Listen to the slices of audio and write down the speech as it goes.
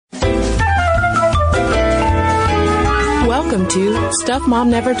Welcome to Stuff Mom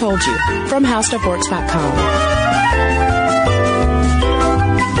Never Told You from HowStuffWorks.com.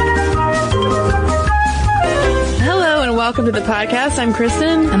 Hello and welcome to the podcast. I'm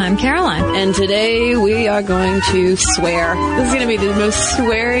Kristen. And I'm Caroline. And today we are going to swear. This is going to be the most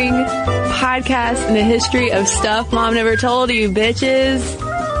swearing podcast in the history of Stuff Mom Never Told You, bitches.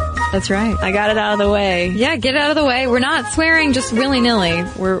 That's right. I got it out of the way. Yeah, get it out of the way. We're not swearing just willy-nilly.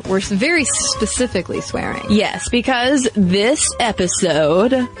 We're very specifically swearing. Yes, because this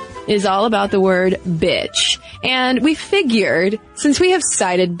episode is all about the word bitch. And we figured, since we have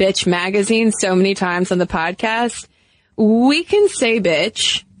cited Bitch Magazine so many times on the podcast, we can say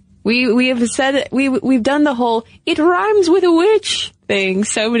bitch. We have said, we've done the whole, it rhymes with a witch thing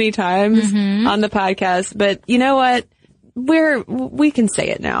so many times on the podcast. But you know what? We can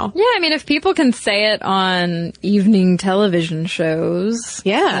say it now. Yeah, I mean, if people can say it on evening television shows,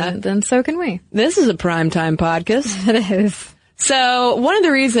 then so can we. This is a primetime podcast. It is. So one of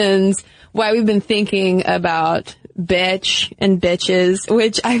the reasons why we've been thinking about bitch and bitches,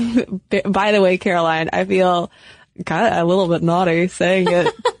 which by the way, Caroline, I feel kind of a little bit naughty saying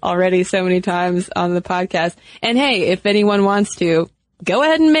it already so many times on the podcast. And hey, if anyone wants to, go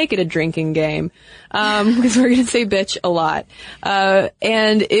ahead and make it a drinking game, because we're going to say bitch a lot.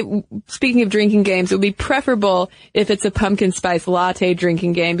 Speaking of drinking games, it would be preferable if it's a pumpkin spice latte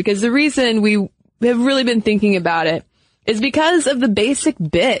drinking game, because the reason we have really been thinking about it is because of the basic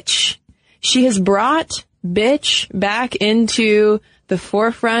bitch. She has brought bitch back into the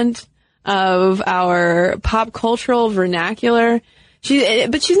forefront of our pop cultural vernacular.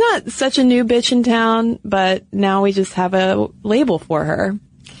 But she's not such a new bitch in town, but now we just have a label for her.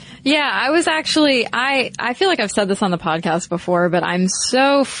 Yeah, I was actually, I feel like I've said this on the podcast before, but I'm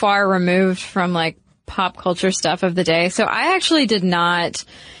so far removed from like pop culture stuff of the day. So I actually did not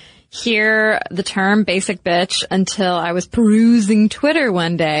hear the term basic bitch until I was perusing Twitter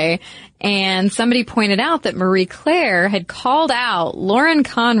one day, and somebody pointed out that Marie Claire had called out Lauren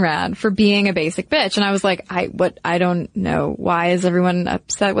Conrad for being a basic bitch. And I was like, I don't know. Why is everyone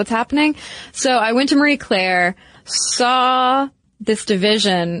upset? What's happening? So I went to Marie Claire, saw this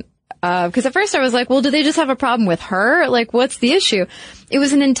division, because at first I was like, well, do they just have a problem with her? Like, what's the issue? It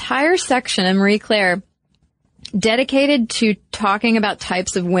was an entire section in Marie Claire dedicated to talking about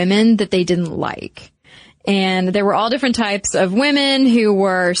types of women that they didn't like. And there were all different types of women who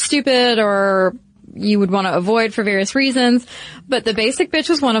were stupid or you would want to avoid for various reasons. But the basic bitch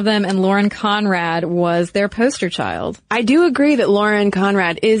was one of them, and Lauren Conrad was their poster child. I do agree that Lauren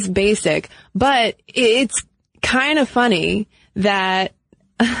Conrad is basic, but it's kind of funny that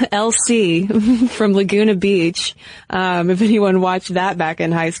LC from Laguna Beach, if anyone watched that back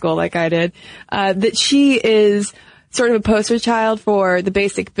in high school like I did, that she is sort of a poster child for the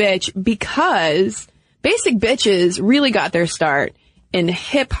basic bitch, because basic bitches really got their start in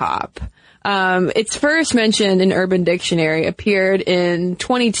hip hop. It's first mentioned in Urban Dictionary, appeared in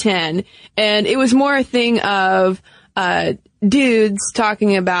 2010, and it was more a thing of dudes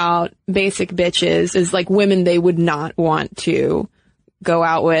talking about basic bitches as like women they would not want to go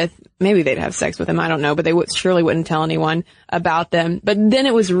out with. Maybe they'd have sex with them, I don't know, but they surely wouldn't tell anyone about them. But then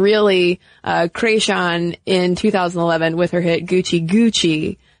it was really Kreayshawn in 2011 with her hit Gucci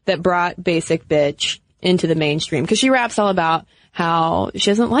Gucci that brought basic bitch into the mainstream, because she raps all about how she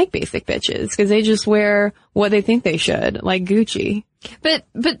doesn't like basic bitches because they just wear what they think they should, like Gucci. But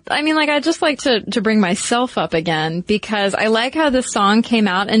I mean, like, I'd just like to bring myself up again, because I like how this song came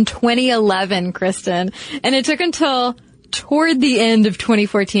out in 2011, Kristen, and it took until toward the end of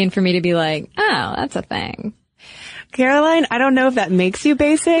 2014 for me to be like, oh, that's a thing. Caroline, I don't know if that makes you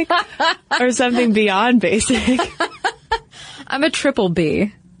basic or something beyond basic. I'm a triple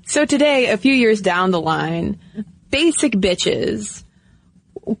B. So today, a few years down the line, basic bitches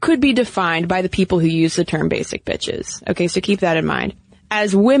could be defined by the people who use the term basic bitches. Okay, so keep that in mind.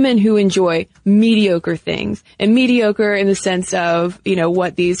 As women who enjoy mediocre things, and mediocre in the sense of, you know,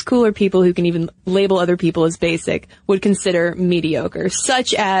 what these cooler people who can even label other people as basic would consider mediocre,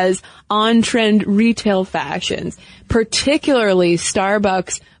 such as on-trend retail fashions, particularly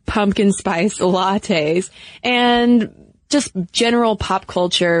Starbucks pumpkin spice lattes, and just general pop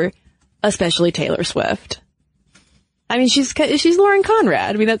culture, especially Taylor Swift. I mean, she's Lauren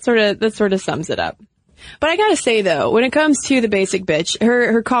Conrad. I mean, that sort of sums it up. But I gotta say though, when it comes to the basic bitch,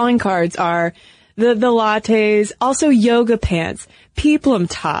 her calling cards are the lattes, also yoga pants, peplum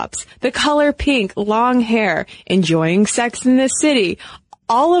tops, the color pink, long hair, enjoying Sex in the City,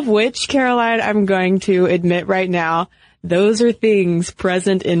 all of which, Caroline, I'm going to admit right now, those are things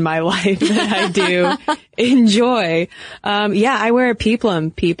present in my life that I do enjoy. Yeah, I wear a peplum,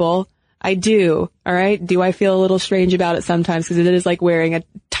 people. I do. All right. Do I feel a little strange about it sometimes? Because it is like wearing a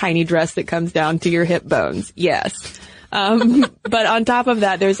tiny dress that comes down to your hip bones. Yes. But on top of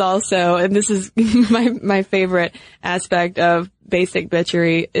that, there's also, and this is my favorite aspect of basic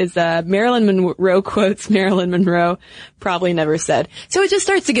bitchery, is Marilyn Monroe quotes Marilyn Monroe probably never said. So it just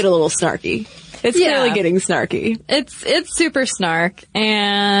starts to get a little snarky. It's clearly getting snarky. It's super snark.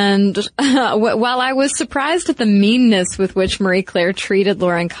 And while I was surprised at the meanness with which Marie Claire treated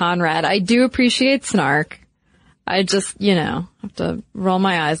Lauren Conrad, I do appreciate snark. I just, have to roll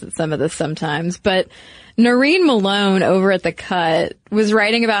my eyes at some of this sometimes. But Noreen Malone over at The Cut was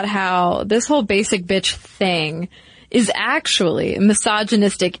writing about how this whole basic bitch thing is actually a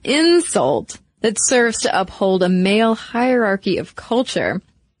misogynistic insult that serves to uphold a male hierarchy of culture.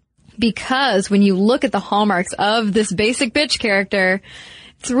 Because when you look at the hallmarks of this basic bitch character,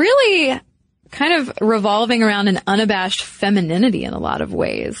 it's really kind of revolving around an unabashed femininity in a lot of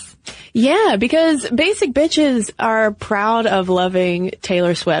ways. Yeah, because basic bitches are proud of loving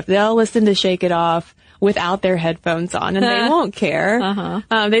Taylor Swift. They'll listen to Shake It Off without their headphones on, and they won't care.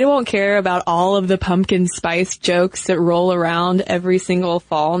 They won't care about all of the pumpkin spice jokes that roll around every single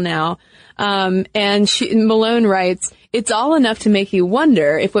fall now. And Malone writes, it's all enough to make you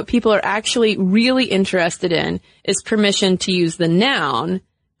wonder if what people are actually really interested in is permission to use the noun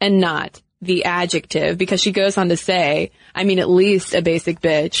and not the adjective, because she goes on to say, at least a basic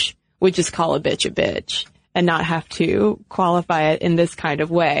bitch would just call a bitch and not have to qualify it in this kind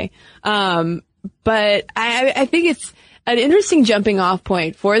of way. But I think it's an interesting jumping off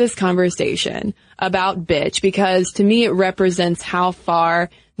point for this conversation about bitch, because to me it represents how far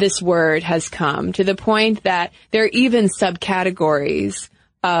this word has come, to the point that there are even subcategories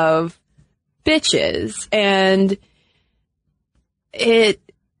of bitches. And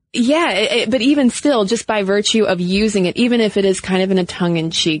but even still, just by virtue of using it, even if it is kind of in a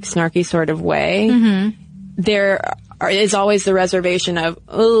tongue-in-cheek, snarky sort of way, there is always the reservation of,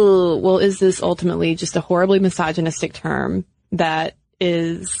 is this ultimately just a horribly misogynistic term that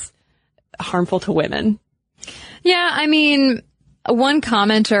is harmful to women? Yeah, one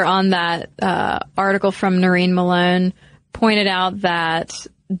commenter on that article from Noreen Malone pointed out that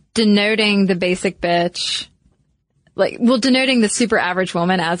denoting the basic bitch, denoting the super average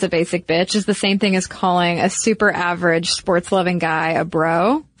woman as a basic bitch is the same thing as calling a super average sports loving guy a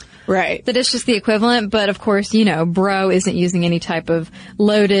bro. Right. That it's just the equivalent, but of course, bro isn't using any type of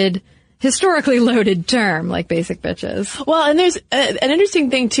historically loaded term like basic bitches. Well, and there's an interesting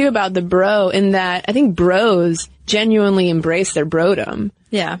thing too about the bro, in that I think bros genuinely embrace their brodom.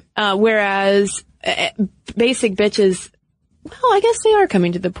 Yeah. Whereas basic bitches, well, I guess they are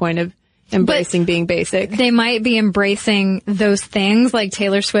coming to the point of embracing being basic. They might be embracing those things like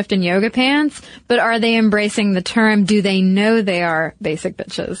Taylor Swift and yoga pants, but are they embracing the term? Do they know they are basic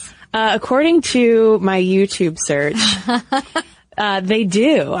bitches? According to my YouTube search, they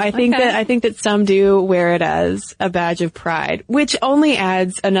do. I think that some do wear it as a badge of pride, which only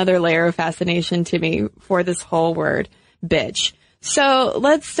adds another layer of fascination to me for this whole word, bitch. So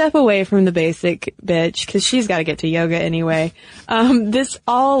let's step away from the basic bitch, because she's got to get to yoga anyway. This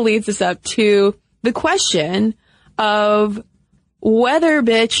all leads us up to the question of whether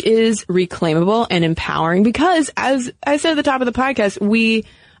bitch is reclaimable and empowering, because as I said at the top of the podcast, we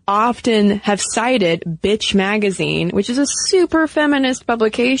often have cited Bitch Magazine, which is a super feminist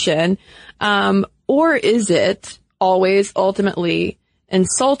publication, or is it always ultimately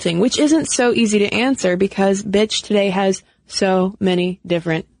insulting, which isn't so easy to answer, because bitch today has so many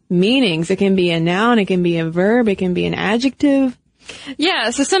different meanings. It can be a noun, it can be a verb, it can be an adjective. Yeah,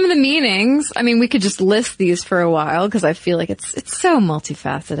 so some of the meanings, we could just list these for a while, because I feel like it's so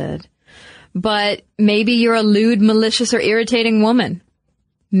multifaceted. But maybe you're a lewd, malicious, or irritating woman.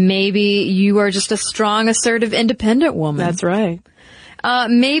 Maybe you are just a strong, assertive, independent woman. That's right.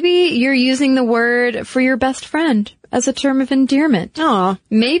 Maybe you're using the word for your best friend as a term of endearment. Aw.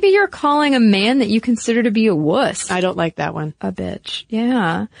 Maybe you're calling a man that you consider to be a wuss. I don't like that one. A bitch.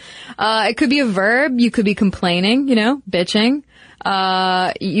 Yeah. It could be a verb. You could be complaining, bitching.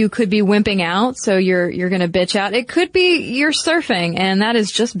 You could be wimping out, so you're gonna bitch out. It could be you're surfing, and that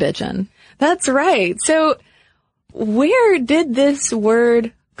is just bitching. That's right. So where did this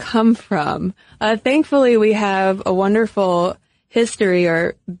word come from? Thankfully, we have a wonderful history,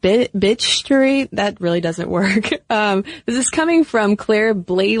 or bitchery. That really doesn't work. This is coming from Claire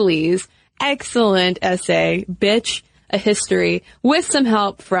Blaley's excellent essay, Bitch, a History, with some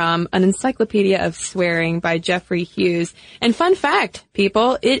help from an encyclopedia of swearing by Jeffrey Hughes. And fun fact,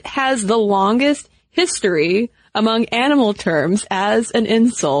 people, it has the longest history among animal terms as an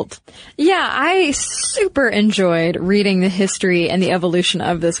insult. Yeah, I super enjoyed reading the history and the evolution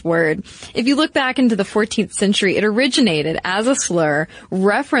of this word. If you look back into the 14th century, it originated as a slur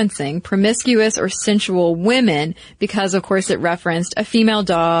referencing promiscuous or sensual women because, of course, it referenced a female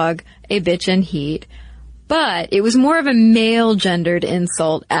dog, a bitch in heat. But it was more of a male-gendered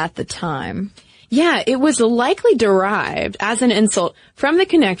insult at the time. Yeah, it was likely derived as an insult from the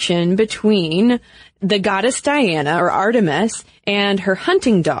connection between the goddess Diana, or Artemis, and her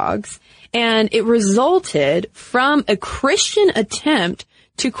hunting dogs, and it resulted from a Christian attempt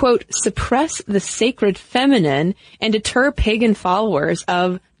to, quote, suppress the sacred feminine and deter pagan followers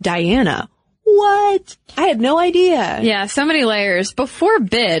of Diana. What? I had no idea. Yeah, so many layers. Before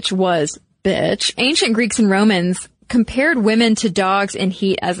bitch was bitch, ancient Greeks and Romans compared women to dogs in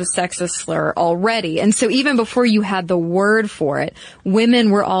heat as a sexist slur already. And so even before you had the word for it, women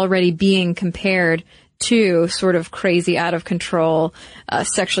were already being compared to sort of crazy, out of control,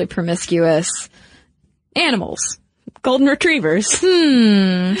 sexually promiscuous animals. Golden retrievers.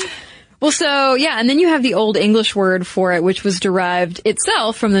 Well, so, yeah, and then you have the Old English word for it, which was derived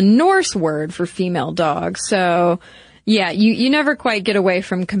itself from the Norse word for female dog. So, yeah, you never quite get away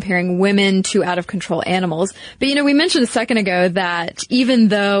from comparing women to out-of-control animals. But, we mentioned a second ago that even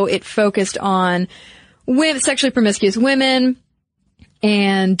though it focused on sexually promiscuous women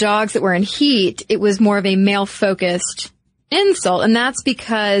and dogs that were in heat, it was more of a male-focused insult. And that's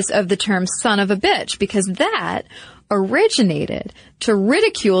because of the term son of a bitch, because that originated to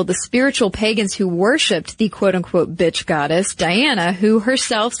ridicule the spiritual pagans who worshipped the quote-unquote bitch goddess, Diana, who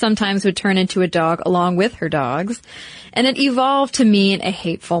herself sometimes would turn into a dog along with her dogs. And it evolved to mean a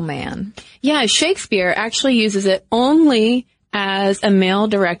hateful man. Yeah, Shakespeare actually uses it only as a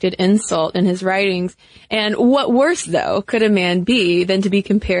male-directed insult in his writings. And what worse, though, could a man be than to be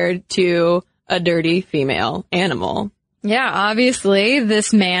compared to a dirty female animal? Yeah, obviously,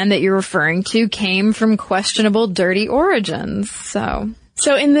 this man that you're referring to came from questionable, dirty origins, So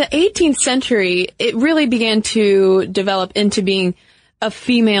in the 18th century, it really began to develop into being a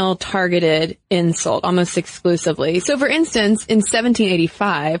female-targeted insult, almost exclusively. So, for instance, in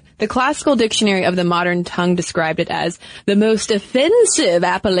 1785, the Classical Dictionary of the Modern Tongue described it as the most offensive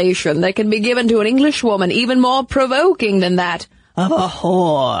appellation that can be given to an English woman, even more provoking than that of a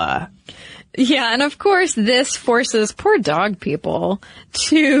whore. Yeah, and of course this forces poor dog people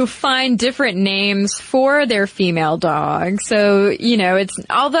to find different names for their female dogs. So,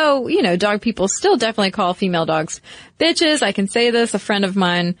 although, dog people still definitely call female dogs bitches. I can say this, a friend of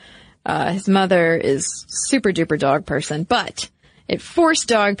mine, his mother is super duper dog person, but it forced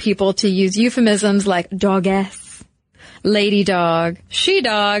dog people to use euphemisms like doggess, lady dog, she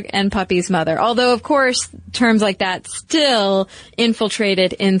dog, and puppy's mother. Although, of course, terms like that still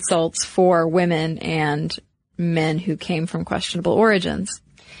infiltrated insults for women and men who came from questionable origins.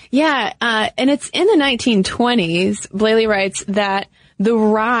 Yeah, and it's in the 1920s, Blaley writes, that the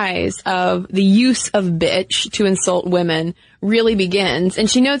rise of the use of bitch to insult women really begins. And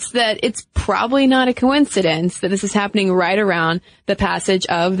she notes that it's probably not a coincidence that this is happening right around the passage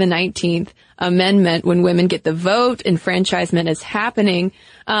of the 19th Amendment, when women get the vote, enfranchisement is happening.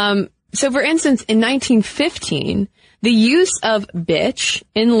 So, for instance, in 1915, the use of bitch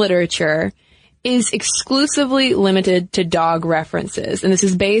in literature is exclusively limited to dog references. And this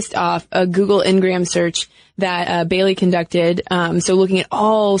is based off a Google Ngram search that Bailey conducted, so looking at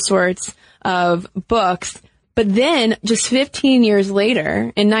all sorts of books. But then, just 15 years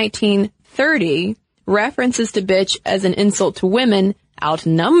later, in 1930, references to bitch as an insult to women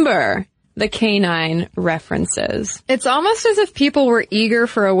outnumber the canine references. It's almost as if people were eager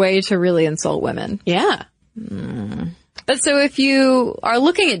for a way to really insult women. Yeah. But so if you are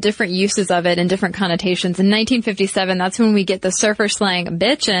looking at different uses of it and different connotations, in 1957, that's when we get the surfer slang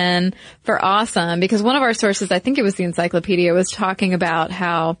bitchin' for awesome, because one of our sources, I think it was the encyclopedia, was talking about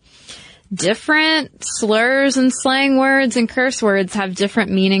how different slurs and slang words and curse words have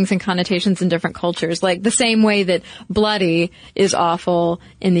different meanings and connotations in different cultures. Like the same way that bloody is awful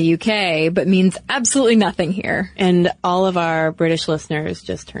in the UK, but means absolutely nothing here. And all of our British listeners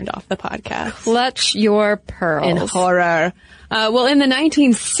just turned off the podcast. Clutch your pearls. In horror. Well, in the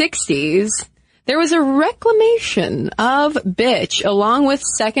 1960s, there was a reclamation of bitch along with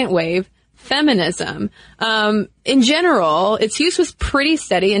second wave feminism. In general, its use was pretty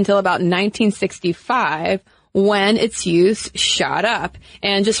steady until about 1965, when its use shot up.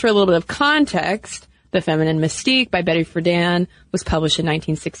 And just for a little bit of context, The Feminine Mystique by Betty Friedan was published in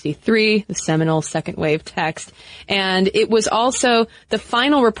 1963, the seminal second wave text. And it was also the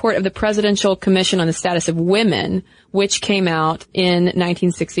final report of the Presidential Commission on the Status of Women, which came out in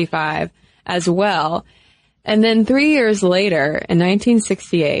 1965 as well. And then 3 years later, in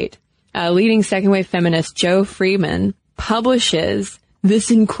 1968, leading second-wave feminist Joe Freeman publishes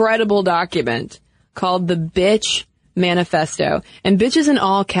this incredible document called the Bitch Manifesto. And bitch is in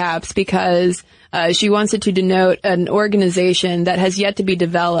all caps because she wants it to denote an organization that has yet to be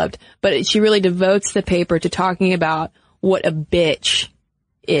developed, but she really devotes the paper to talking about what a bitch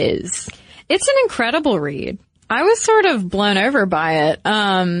is. It's an incredible read. I was sort of blown over by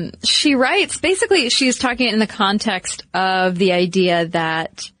it. She writes, basically, she's talking in the context of the idea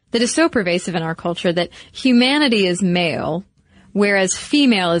that is so pervasive in our culture that humanity is male, whereas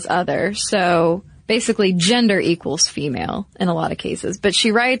female is other. So basically, gender equals female in a lot of cases. But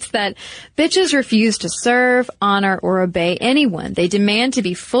she writes that bitches refuse to serve, honor, or obey anyone. They demand to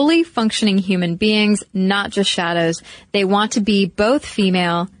be fully functioning human beings, not just shadows. They want to be both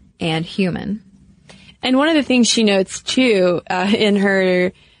female and human. And one of the things she notes, too, in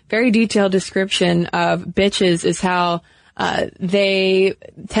her very detailed description of bitches is how they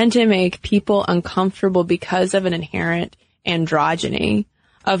tend to make people uncomfortable because of an inherent androgyny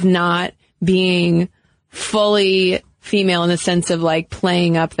of not being fully female in the sense of like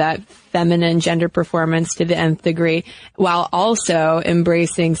playing up that feminine gender performance to the nth degree, while also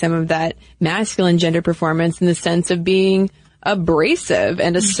embracing some of that masculine gender performance in the sense of being abrasive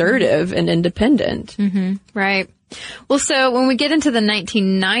and assertive and independent. Mm-hmm. Right. Well, so when we get into the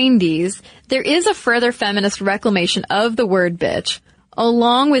 1990s, there is a further feminist reclamation of the word bitch,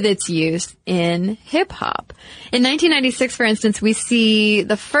 along with its use in hip-hop. In 1996, for instance, we see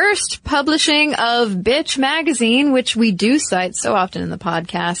the first publishing of Bitch magazine, which we do cite so often in the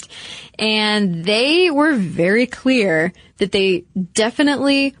podcast, and they were very clear that they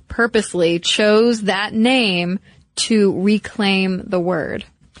definitely, purposely chose that name to reclaim the word.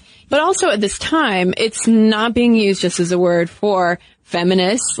 But also at this time, it's not being used just as a word for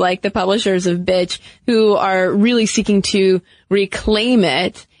feminists like the publishers of Bitch who are really seeking to reclaim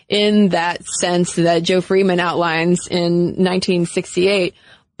it in that sense that Joe Freeman outlines in 1968.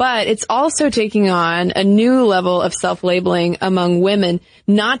 But it's also taking on a new level of self-labeling among women,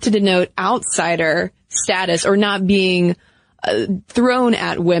 not to denote outsider status or not being thrown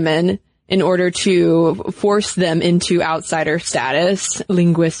at women in order to force them into outsider status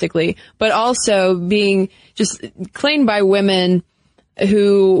linguistically, but also being just claimed by women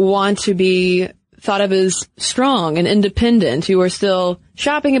who want to be thought of as strong and independent, who are still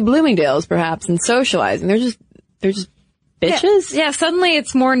shopping at Bloomingdale's perhaps and socializing. They're just bitches. Yeah, suddenly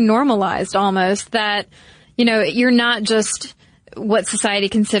it's more normalized almost that, you know, you're not just what society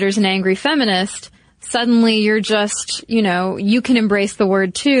considers an angry feminist. Suddenly you're just, you know, you can embrace the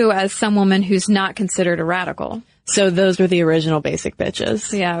word too as some woman who's not considered a radical. So those were the original basic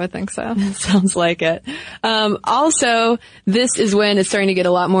bitches. Yeah, I would think so. Sounds like it. Also, this is when it's starting to get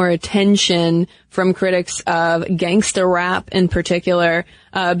a lot more attention from critics of gangsta rap in particular,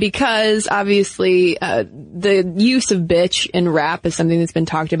 because obviously, the use of bitch in rap is something that's been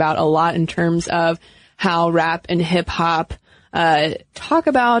talked about a lot in terms of how rap and hip hop, talk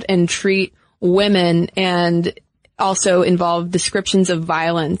about and treat women and also involve descriptions of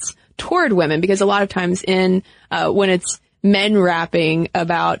violence toward women, because a lot of times when it's men rapping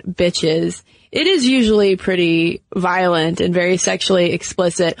about bitches, it is usually pretty violent and very sexually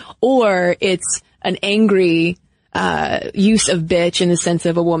explicit, or it's an angry use of bitch in the sense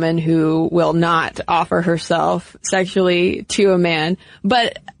of a woman who will not offer herself sexually to a man.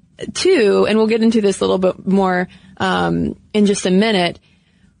 But two, and we'll get into this a little bit more in just a minute,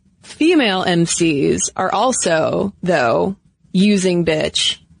 female MCs are also, though, using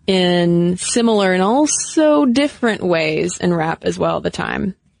bitch in similar and also different ways in rap as well at the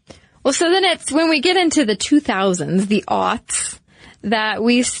time. Well, so then it's when we get into the 2000s, the aughts, that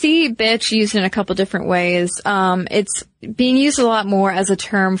we see bitch used in a couple different ways. It's being used a lot more as a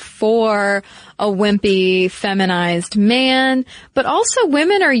term for a wimpy, feminized man, but also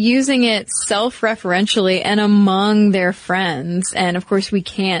women are using it self-referentially and among their friends. And of course, we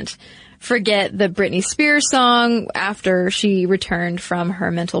can't forget the Britney Spears song after she returned from her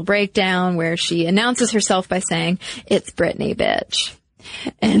mental breakdown, where she announces herself by saying, "It's Britney, bitch."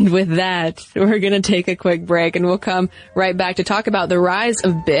 And with that, we're going to take a quick break, and we'll come right back to talk about the rise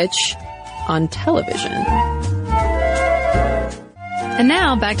of bitch on television. And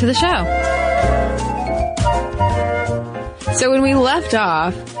now, back to the show. So when we left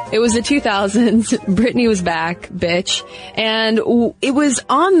off, it was the 2000s, Britney was back, bitch, and it was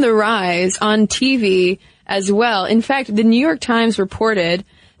on the rise on TV as well. In fact, the New York Times reported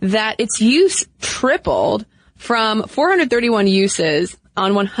that its use tripled from 431 uses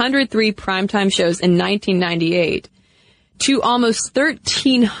on 103 primetime shows in 1998 to almost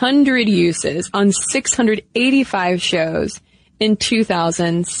 1,300 uses on 685 shows in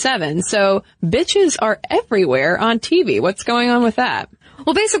 2007. So bitches are everywhere on TV. What's going on with that?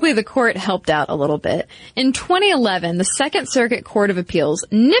 Well, basically, the court helped out a little bit. In 2011, the Second Circuit Court of Appeals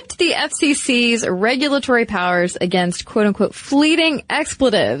nipped the FCC's regulatory powers against quote-unquote fleeting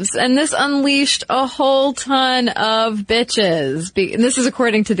expletives, and this unleashed a whole ton of bitches. And this is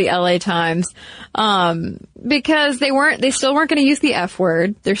according to the LA Times, because they still weren't going to use the F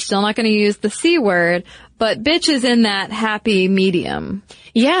word. They're still not going to use the C word, but bitch is in that happy medium.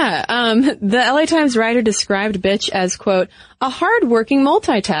 Yeah, the LA Times writer described bitch as, quote, a hard-working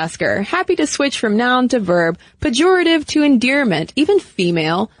multitasker, happy to switch from noun to verb, pejorative to endearment, even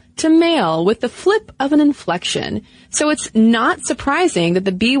female to male, with the flip of an inflection. So it's not surprising that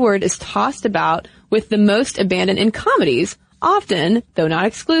the B word is tossed about with the most abandon in comedies, often, though not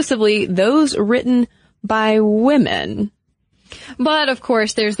exclusively, those written by women. But, of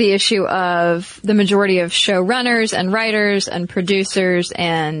course, there's the issue of the majority of showrunners and writers and producers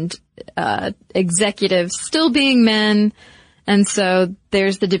and executives still being men. And so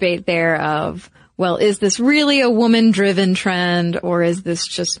there's the debate there of, well, is this really a woman-driven trend, or is this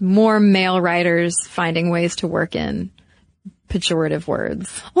just more male writers finding ways to work in pejorative words?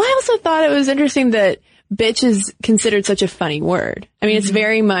 Well, I also thought it was interesting that bitch is considered such a funny word. I mean, it's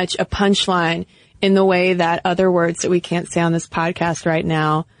very much a punchline in the way that other words that we can't say on this podcast right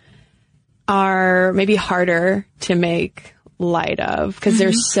now are maybe harder to make light of, because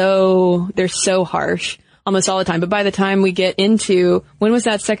they're so harsh almost all the time. But by the time we get into, when was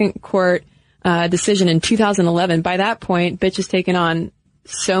that second court decision in 2011? By that point, bitch has taken on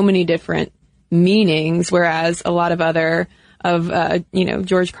so many different meanings, whereas a lot of other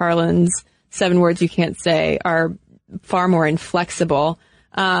George Carlin's 7 words you can't say are far more inflexible.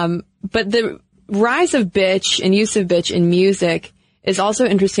 But the rise of bitch and use of bitch in music is also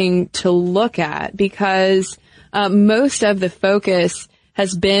interesting to look at, because most of the focus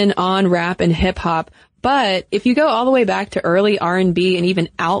has been on rap and hip hop. But if you go all the way back to early R&B and even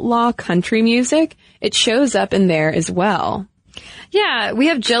outlaw country music, it shows up in there as well. Yeah, we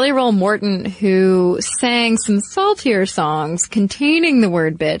have Jelly Roll Morton, who sang some saltier songs containing the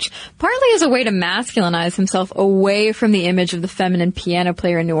word bitch, partly as a way to masculinize himself away from the image of the feminine piano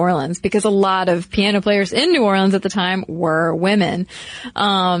player in New Orleans, because a lot of piano players in New Orleans at the time were women.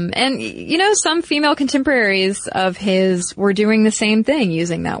 And, you know, some female contemporaries of his were doing the same thing,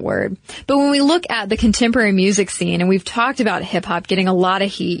 using that word. But when we look at the contemporary music scene, and we've talked about hip-hop getting a lot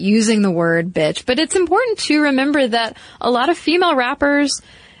of heat using the word bitch, but it's important to remember that a lot of female rappers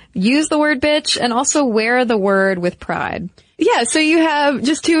use the word bitch and also wear the word with pride. Yeah, so you have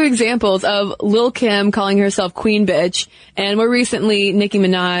just 2 examples of Lil' Kim calling herself Queen Bitch, and more recently Nicki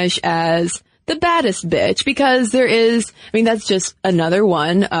Minaj as the baddest bitch, because that's just another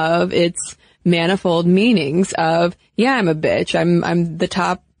one of its manifold meanings of, yeah, I'm a bitch, I'm the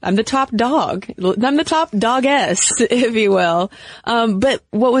top dog. I'm the top doggess, if you will. But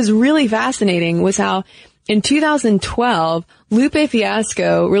what was really fascinating was how in 2012, Lupe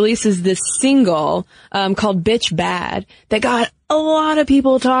Fiasco releases this single called Bitch Bad that got a lot of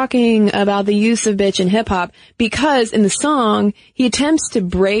people talking about the use of bitch in hip-hop, because in the song, he attempts to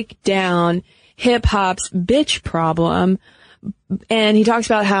break down hip-hop's bitch problem. And he talks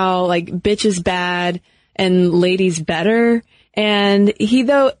about how, like, bitch is bad and ladies better. And he,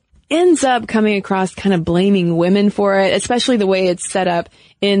 though, ends up coming across kind of blaming women for it, especially the way it's set up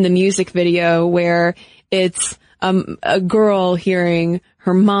in the music video, where it's a girl hearing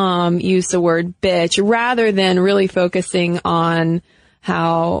her mom use the word bitch, rather than really focusing on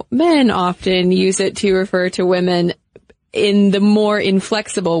how men often use it to refer to women in the more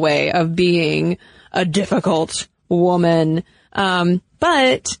inflexible way of being a difficult woman.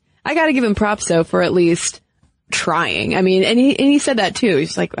 But I gotta give him props, though, for at least trying. I mean, and he said that too.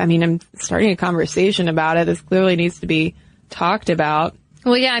 He's like, I mean, I'm starting a conversation about it. This clearly needs to be talked about.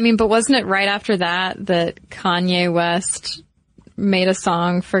 Well, yeah, I mean, but wasn't it right after that Kanye West made a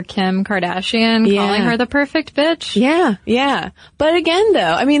song for Kim Kardashian calling her the perfect bitch? Yeah. But again, though,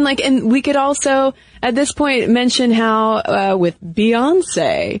 I mean, like, and we could also at this point mention how with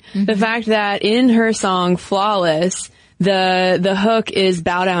Beyonce, the fact that in her song Flawless, the hook is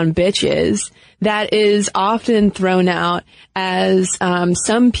bow down bitches, that is often thrown out as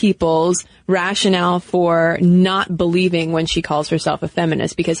some people's rationale for not believing when she calls herself a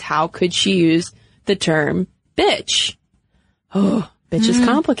feminist, because how could she use the term bitch? Oh, bitch is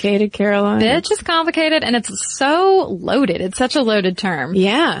complicated, Caroline. Bitch is complicated, and it's so loaded. It's such a loaded term.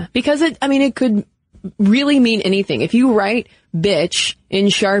 Yeah, because it could really mean anything. If you write bitch in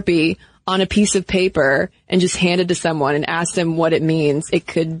Sharpie on a piece of paper and just hand it to someone and ask them what it means, it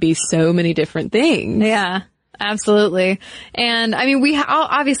could be so many different things. Yeah. Absolutely. And I mean, we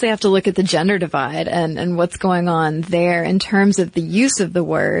obviously have to look at the gender divide and what's going on there in terms of the use of the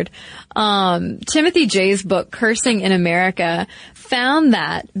word. Timothy Jay's book, Cursing in America, found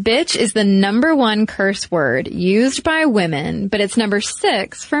that bitch is the number 1 curse word used by women, but it's number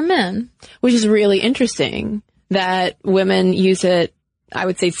 6 for men. Which is really interesting that women use it, I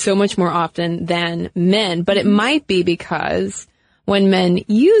would say, so much more often than men. But it might be because when men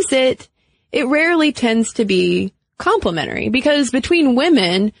use it, it rarely tends to be complimentary, because between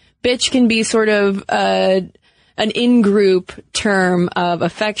women, bitch can be sort of an in-group term of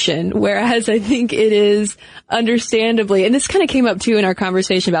affection, whereas I think it is understandably, and this kind of came up too in our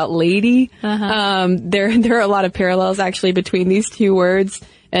conversation about lady. There are a lot of parallels actually between these two words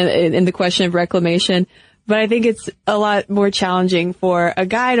and the question of reclamation, but I think it's a lot more challenging for a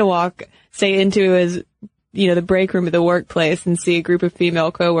guy to walk, say, into his the break room of the workplace and see a group of female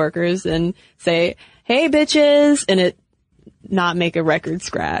coworkers and say, "Hey, bitches," and it not make a record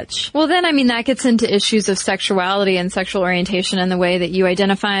scratch. Well, then, I mean, that gets into issues of sexuality and sexual orientation and the way that you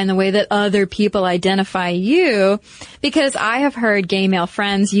identify and the way that other people identify you, because I have heard gay male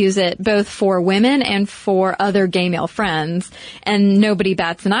friends use it both for women and for other gay male friends, and nobody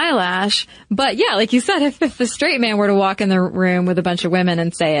bats an eyelash. But yeah, like you said, if a straight man were to walk in the room with a bunch of women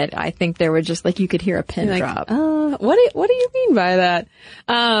and say it, I think there would just, like, you could hear a pin drop. What do you mean by that?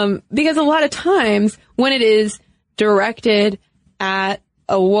 Because a lot of times when it is directed at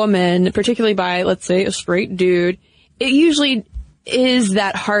a woman, particularly by, let's say, a straight dude, it usually is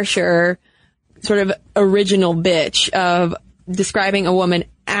that harsher sort of original bitch of describing a woman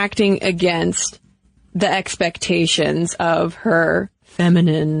acting against the expectations of her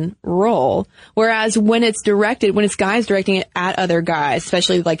feminine role. Whereas when it's guys directing it at other guys,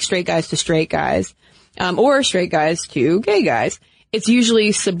 especially like straight guys to straight guys, or straight guys to gay guys, it's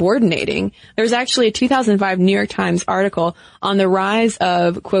usually subordinating. There's actually a 2005 New York Times article on the rise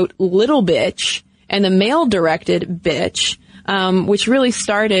of, quote, little bitch and the male-directed bitch, which really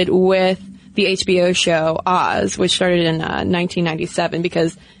started with the HBO show Oz, which started in 1997,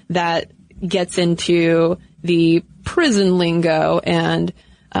 because that gets into the prison lingo and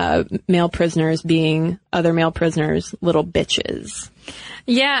male prisoners being other male prisoners little bitches.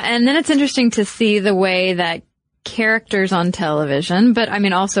 Yeah, and then it's interesting to see the way that characters on television, but I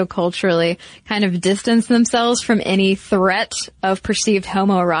mean also culturally, kind of distance themselves from any threat of perceived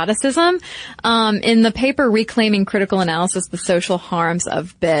homoeroticism. In the paper Reclaiming Critical Analysis, The Social Harms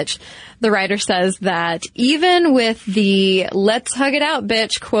of Bitch, the writer says that even with the "let's hug it out,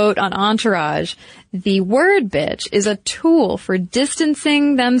 bitch" quote on Entourage, the word bitch is a tool for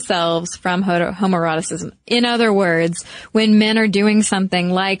distancing themselves from homoeroticism. In other words, when men are doing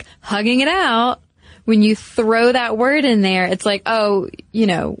something like hugging it out, when you throw that word in there, it's like, oh,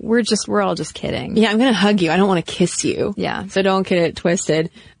 we're all just kidding. Yeah, I'm going to hug you. I don't want to kiss you. Yeah. So don't get it twisted.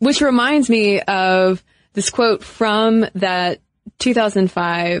 Which reminds me of this quote from that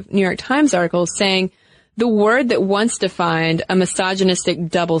 2005 New York Times article saying, the word that once defined a misogynistic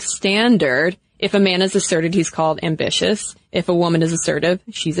double standard, if a man is assertive, he's called ambitious. If a woman is assertive,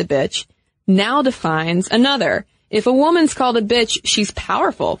 she's a bitch, now defines another. If a woman's called a bitch, she's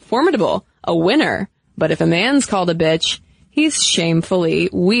powerful, formidable, a winner. But if a man's called a bitch, he's shamefully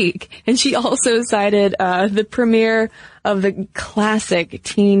weak. And she also cited the premiere of the classic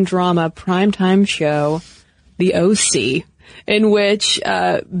teen drama primetime show, The O.C., in which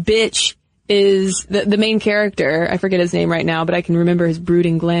bitch is the main character. I forget his name right now, but I can remember his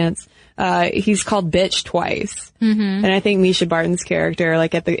brooding glance. He's called bitch twice. Mm-hmm. And I think Misha Barton's character,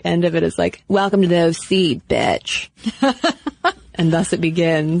 like at the end of it, is like, "Welcome to the O.C., bitch." And thus it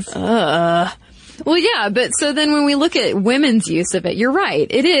begins. Well, yeah, but so then when we look at women's use of it, you're right.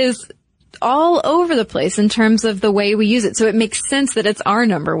 It is all over the place in terms of the way we use it. So it makes sense that it's our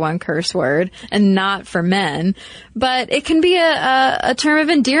number 1 curse word and not for men. But it can be a term of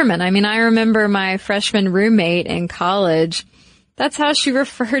endearment. I mean, I remember my freshman roommate in college. That's how she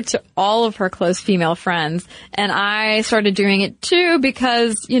referred to all of her close female friends. And I started doing it too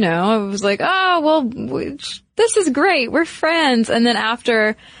because, it was like, oh, well, this is great. We're friends. And then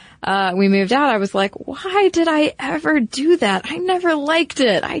after we moved out, I was like, why did I ever do that? I never liked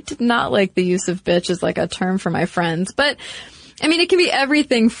it. I did not like the use of bitch as like a term for my friends. But I mean, it can be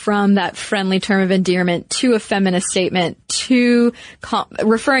everything from that friendly term of endearment to a feminist statement to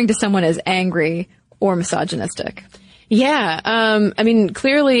referring to someone as angry or misogynistic. Yeah. I mean,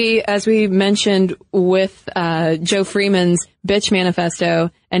 clearly, as we mentioned with Joe Freeman's Bitch Manifesto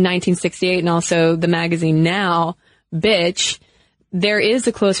in 1968 and also the magazine Now, Bitch, there is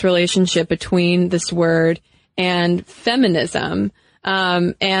a close relationship between this word and feminism.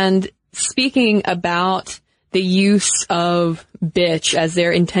 And speaking about the use of bitch as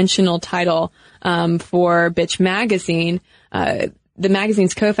their intentional title, for Bitch Magazine, the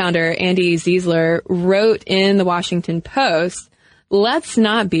magazine's co-founder, Andy Ziesler, wrote in the Washington Post, "Let's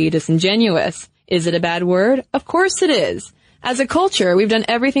not be disingenuous. Is it a bad word? Of course it is. As a culture, we've done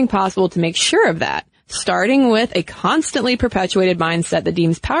everything possible to make sure of that, starting with a constantly perpetuated mindset that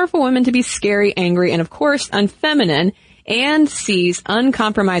deems powerful women to be scary, angry, and of course unfeminine, and sees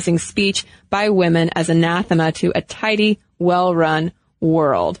uncompromising speech by women as anathema to a tidy, well-run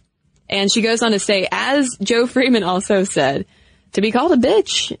world." And she goes on to say, as Joe Freeman also said, to be called a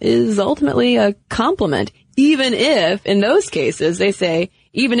bitch is ultimately a compliment, even if, in those cases, they say,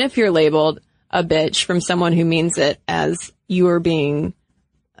 even if you're labeled a bitch from someone who means it as you are being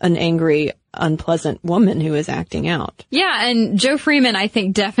an angry, unpleasant woman who is acting out. Yeah, and Joe Freeman, I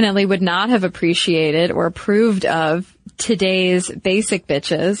think, definitely would not have appreciated or approved of today's basic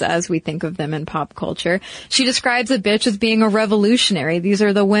bitches as we think of them in pop culture. She describes a bitch as being a revolutionary. These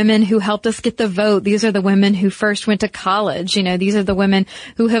are the women who helped us get the vote. These are the women who first went to college. You know, these are the women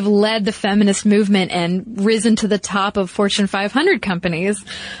who have led the feminist movement and risen to the top of Fortune 500 companies.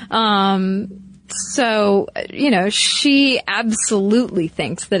 So, you know, she absolutely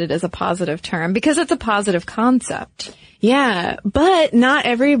thinks that it is a positive term because it's a positive concept. Yeah, but not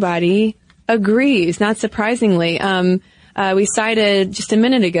everybody agrees, not surprisingly. We cited just a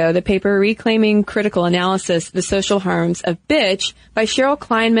minute ago the paper Reclaiming Critical Analysis, The Social Harms of Bitch by Cheryl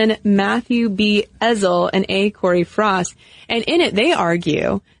Kleinman, Matthew B. Ezel, and A. Corey Frost. And in it, they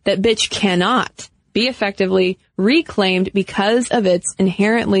argue that bitch cannot be effectively reclaimed because of its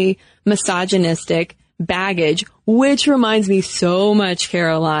inherently misogynistic baggage, which reminds me so much,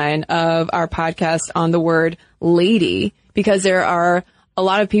 Caroline, of our podcast on the word lady, because there are a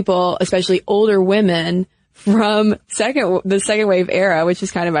lot of people, especially older women from the second wave era, which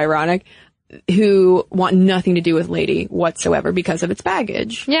is kind of ironic, who want nothing to do with lady whatsoever because of its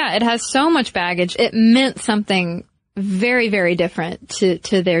baggage. Yeah, it has so much baggage. It meant something very, very different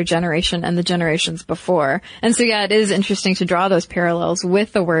to their generation and the generations before. And so, yeah, it is interesting to draw those parallels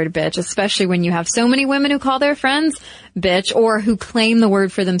with the word bitch, especially when you have so many women who call their friends bitch or who claim the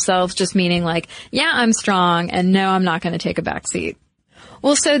word for themselves, just meaning like, yeah, I'm strong and no, I'm not going to take a back seat.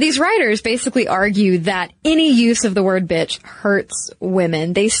 Well, so these writers basically argue that any use of the word bitch hurts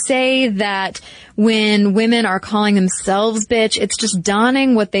women. They say that when women are calling themselves bitch, it's just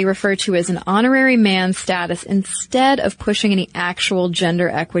donning what they refer to as an honorary man status instead of pushing any actual gender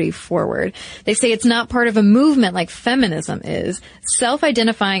equity forward. They say it's not part of a movement like feminism is.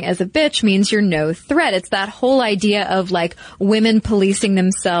 Self-identifying as a bitch means you're no threat. It's that whole idea of like women policing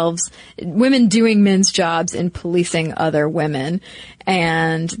themselves, women doing men's jobs and policing other women.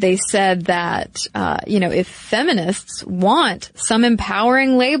 And they said that, if feminists want some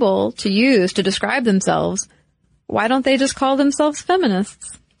empowering label to use to describe themselves, why don't they just call themselves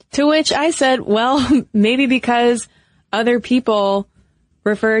feminists? To which I said, well, maybe because other people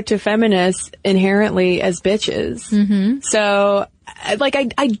refer to feminists inherently as bitches. Mm-hmm. So,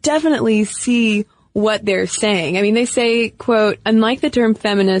 I definitely see what they're saying. I mean, they say, quote, unlike the term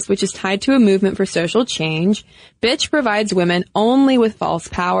feminist, which is tied to a movement for social change, bitch provides women only with false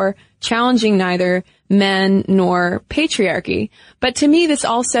power, challenging neither men nor patriarchy. But to me, this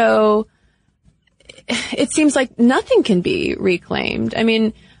also, it seems like nothing can be reclaimed. I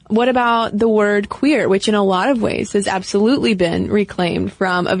mean, what about the word queer, which in a lot of ways has absolutely been reclaimed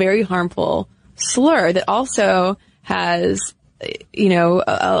from a very harmful slur that also has,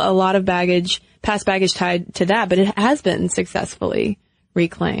 a lot of past baggage tied to that, but it has been successfully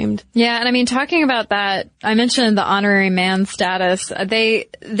reclaimed. Yeah, and I mean, talking about that, I mentioned the honorary man status.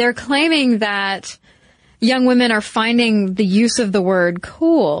 They're claiming that young women are finding the use of the word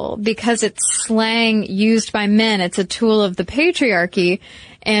cool because it's slang used by men. It's a tool of the patriarchy.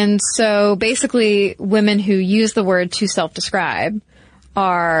 And so basically women who use the word to self-describe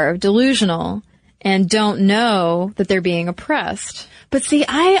are delusional and don't know that they're being oppressed. But see,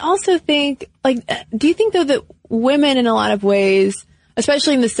 I also think, do you think though that women in a lot of ways,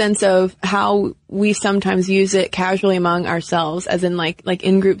 especially in the sense of how we sometimes use it casually among ourselves, as in like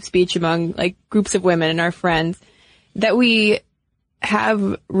in-group speech among groups of women and our friends, that we have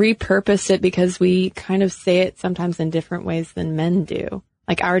repurposed it because we kind of say it sometimes in different ways than men do?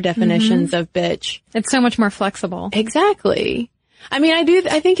 Like our definitions of bitch. It's so much more flexible. Exactly. I mean,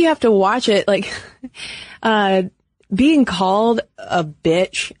 I think you have to watch it, being called a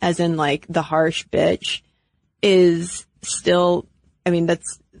bitch, as in the harsh bitch, is still, I mean,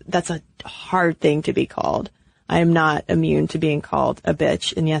 that's a hard thing to be called. I'm not immune to being called a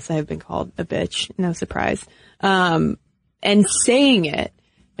bitch. And yes, I have been called a bitch. No surprise. And saying it,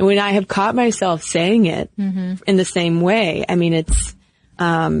 and when I have caught myself saying it in the same way, I mean, it's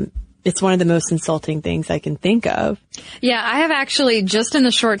one of the most insulting things I can think of. Yeah, I have actually, just in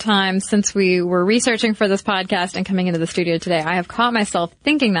the short time since we were researching for this podcast and coming into the studio today, I have caught myself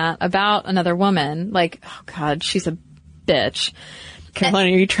thinking that about another woman. Like, oh God, she's a bitch.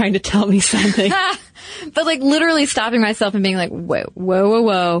 Caroline, are you trying to tell me something? But like literally stopping myself and being like,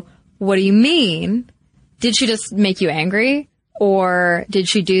 whoa. What do you mean? Did she just make you angry? Or did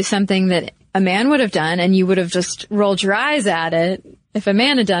she do something that a man would have done and you would have just rolled your eyes at it if a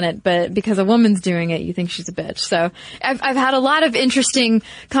man had done it, but because a woman's doing it, you think she's a bitch. So I've had a lot of interesting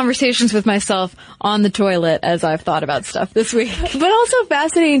conversations with myself on the toilet as I've thought about stuff this week. But also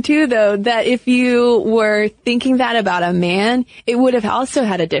fascinating too, though, that if you were thinking that about a man, it would have also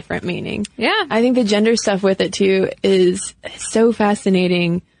had a different meaning. Yeah. I think the gender stuff with it too is so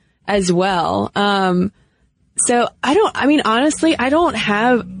fascinating as well. So honestly, I don't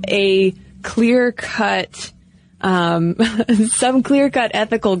have a clear-cut some clear-cut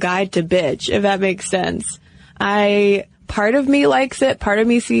ethical guide to bitch, if that makes sense. Part of me likes it. Part of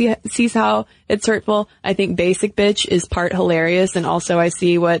me sees how it's hurtful. I think basic bitch is part hilarious. And also I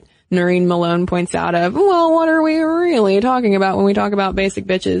see what Noreen Malone points out of, well, what are we really talking about when we talk about basic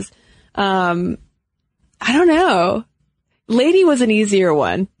bitches? I don't know. Lady was an easier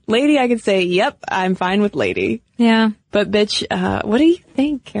one. Lady, I could say, yep, I'm fine with lady. Yeah. But bitch, what do you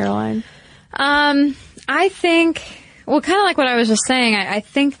think, Caroline? I think, well, kind of like what I was just saying, I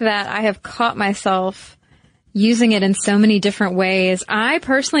think that I have caught myself using it in so many different ways. I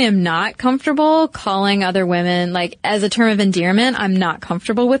personally am not comfortable calling other women, like, as a term of endearment. I'm not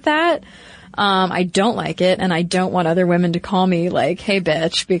comfortable with that. I don't like it, and I don't want other women to call me like, hey,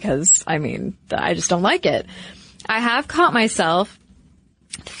 bitch, because, I just don't like it. I have caught myself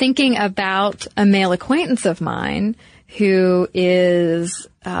thinking about a male acquaintance of mine who is,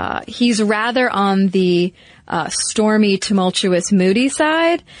 he's rather on the stormy, tumultuous, moody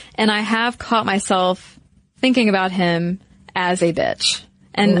side, and I have caught myself thinking about him as a bitch.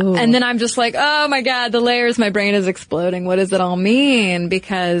 And then I'm just like, oh my God, the layers, my brain is exploding. What does it all mean?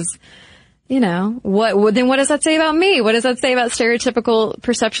 Because, then what does that say about me? What does that say about stereotypical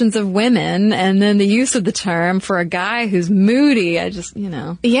perceptions of women? And then the use of the term for a guy who's moody.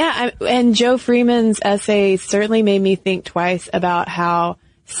 Yeah. And Joe Freeman's essay certainly made me think twice about how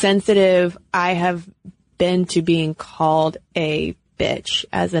sensitive I have been to being called a bitch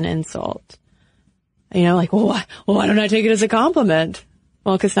as an insult. Like, why don't I take it as a compliment?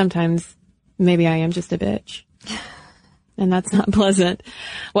 Well, because sometimes maybe I am just a bitch. And that's not pleasant.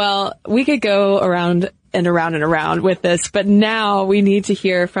 Well, we could go around and around and around with this, but now we need to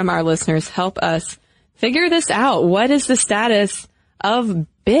hear from our listeners. Help us figure this out. What is the status of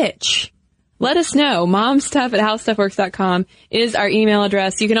bitch? Let us know. momstuff@howstuffworks.com is our email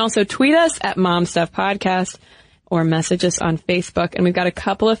address. You can also tweet us at momstuffpodcast or message us on Facebook. And we've got a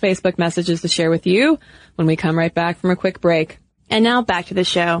couple of Facebook messages to share with you when we come right back from a quick break. And now back to the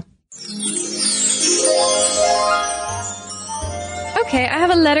show. Okay, I have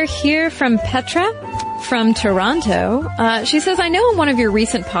a letter here from Petra from Toronto. She says, I know in one of your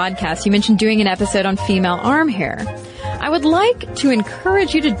recent podcasts you mentioned doing an episode on female arm hair. I would like to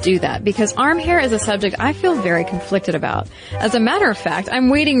encourage you to do that because arm hair is a subject I feel very conflicted about. As a matter of fact, I'm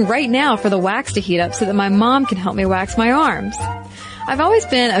waiting right now for the wax to heat up so that my mom can help me wax my arms. I've always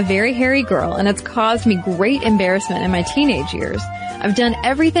been a very hairy girl, and it's caused me great embarrassment in my teenage years. I've done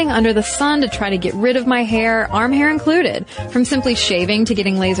everything under the sun to try to get rid of my hair, arm hair included, from simply shaving to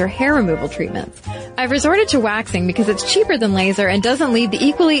getting laser hair removal treatments. I've resorted to waxing because it's cheaper than laser and doesn't leave the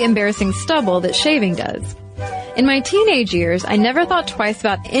equally embarrassing stubble that shaving does. In my teenage years, I never thought twice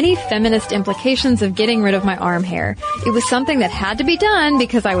about any feminist implications of getting rid of my arm hair. It was something that had to be done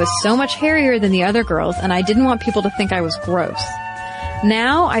because I was so much hairier than the other girls, and I didn't want people to think I was gross.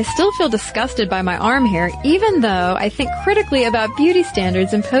 Now, I still feel disgusted by my arm hair, even though I think critically about beauty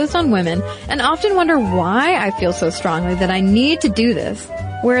standards imposed on women and often wonder why I feel so strongly that I need to do this,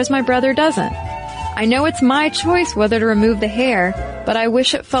 whereas my brother doesn't. I know it's my choice whether to remove the hair, but I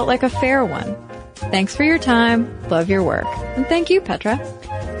wish it felt like a fair one. Thanks for your time. Love your work. And thank you, Petra.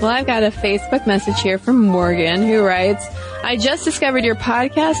 Well, I've got a Facebook message here from Morgan who writes, I just discovered your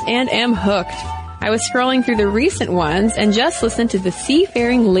podcast and am hooked. I was scrolling through the recent ones and just listened to the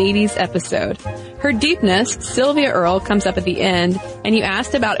Seafaring Ladies episode. Her deepness, Sylvia Earle, comes up at the end, and you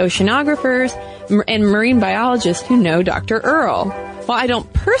asked about oceanographers and marine biologists who know Dr. Earle. While I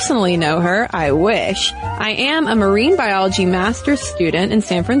don't personally know her, I wish. I am a marine biology master's student in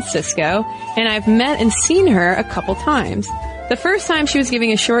San Francisco, and I've met and seen her a couple times. The first time she was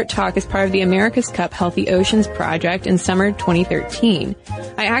giving a short talk as part of the America's Cup Healthy Oceans project in summer 2013.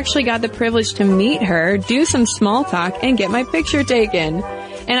 I actually got the privilege to meet her, do some small talk, and get my picture taken.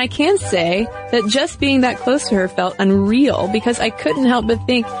 And I can say that just being that close to her felt unreal because I couldn't help but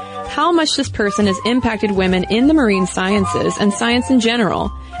think how much this person has impacted women in the marine sciences and science in general.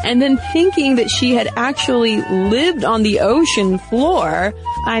 And then thinking that she had actually lived on the ocean floor.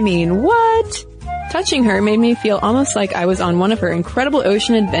 I mean, what? Touching her made me feel almost like I was on one of her incredible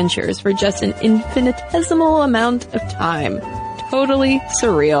ocean adventures for just an infinitesimal amount of time. Totally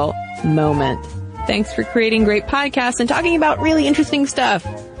surreal moment. Thanks for creating great podcasts and talking about really interesting stuff.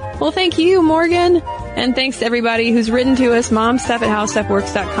 Well, thank you, Morgan. And thanks to everybody who's written to us.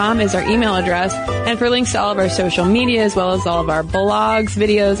 momstuff@howstuffworks.com is our email address. And for links to all of our social media, as well as all of our blogs,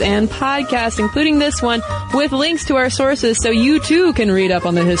 videos, and podcasts, including this one, with links to our sources so you too can read up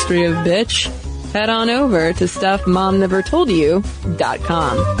on the history of bitch, head on over to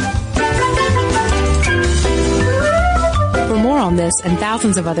stuffmomnevertoldyou.com. For more on this and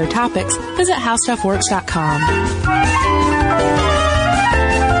thousands of other topics, visit howstuffworks.com.